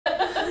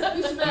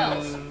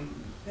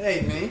It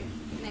ain't me.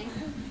 Name.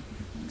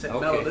 It's that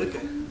Okay. Melaleuca.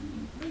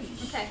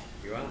 Okay.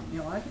 You're on. You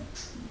don't like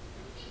it?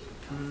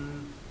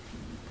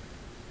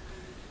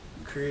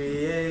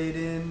 Create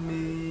in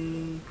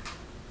me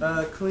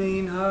a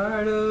clean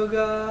heart, O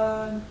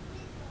God.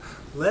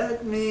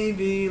 Let me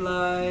be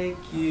like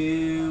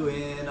you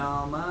in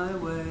all my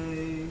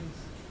ways.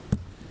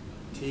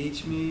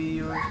 Teach me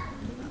your...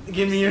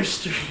 Give me your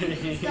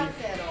strength. Stop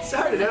that all.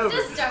 Start it over.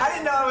 Just start I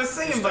didn't know I was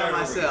singing by Start over.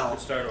 myself.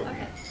 Start over.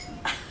 Okay.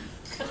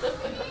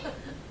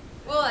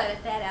 We'll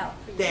edit that out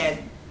for you. Dad,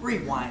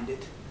 rewind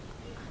it.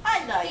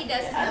 I like He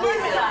doesn't that. know Leave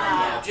it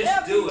how. out.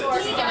 Just do it.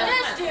 That'd be He fun.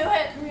 does do it.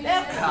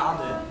 I'll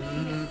do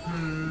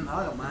it.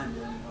 I don't mind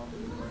doing it. I'll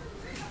do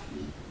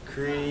it.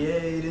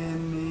 Create in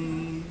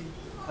me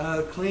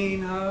a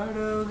clean heart,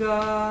 O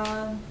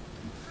God.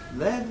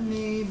 Let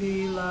me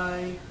be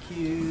like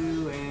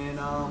you in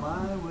all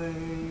my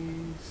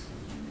ways.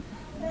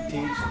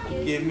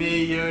 Give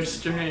me your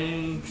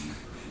strength.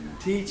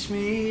 Teach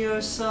me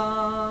your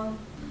song.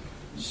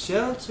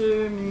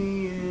 Shelter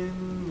me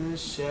in the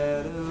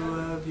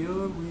shadow of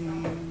your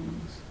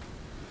wings.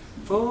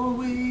 For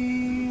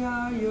we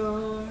are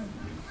your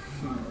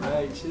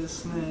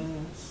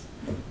righteousness.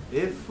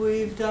 If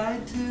we've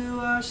died to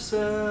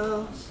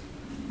ourselves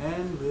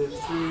and lived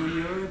through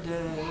your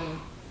death,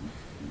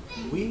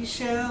 we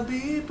shall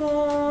be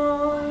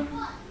born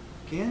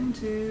again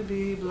to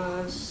be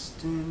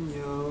blessed in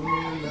your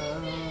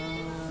love.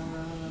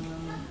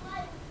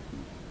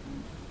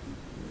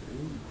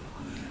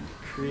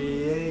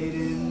 Create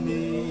in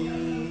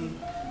me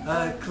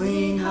a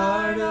clean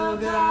heart, O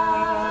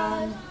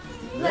God.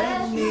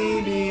 Let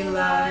me be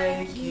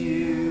like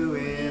you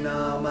in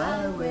all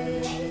my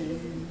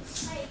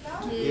ways.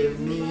 Give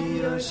me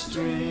your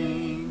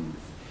strength.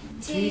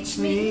 Teach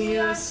me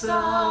your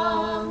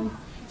song.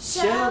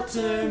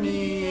 Shelter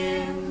me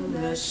in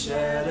the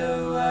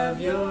shadow of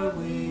your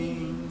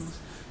wings.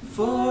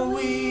 For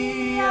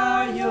we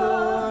are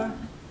your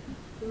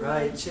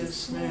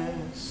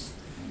righteousness.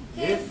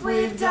 If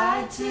we've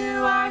died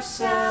to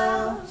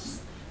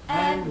ourselves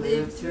and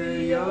lived through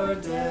your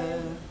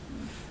death,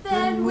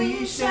 then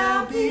we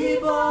shall be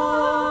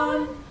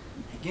born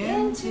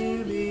again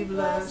to be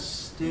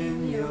blessed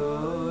in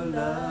your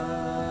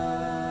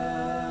love.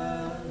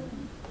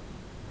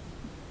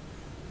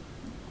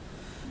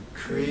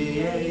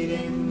 Create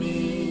in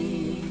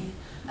me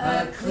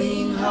a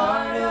clean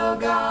heart, O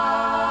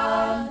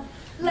God.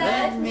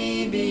 Let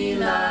me be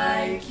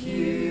like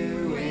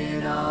you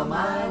in all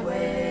my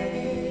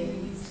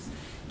ways.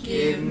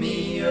 Give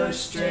me your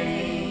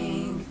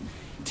strength.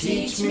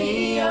 Teach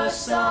me your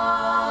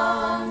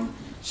song.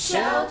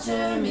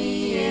 Shelter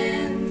me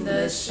in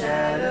the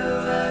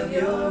shadow of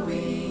your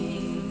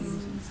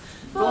wings.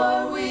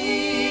 For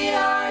we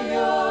are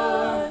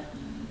your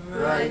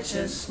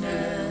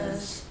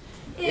righteousness.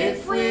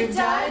 If we've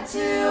died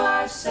to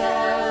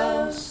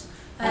ourselves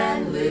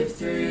and lived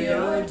through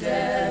your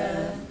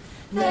death,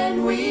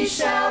 then we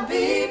shall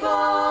be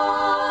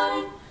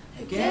born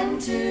again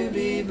to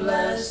be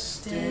blessed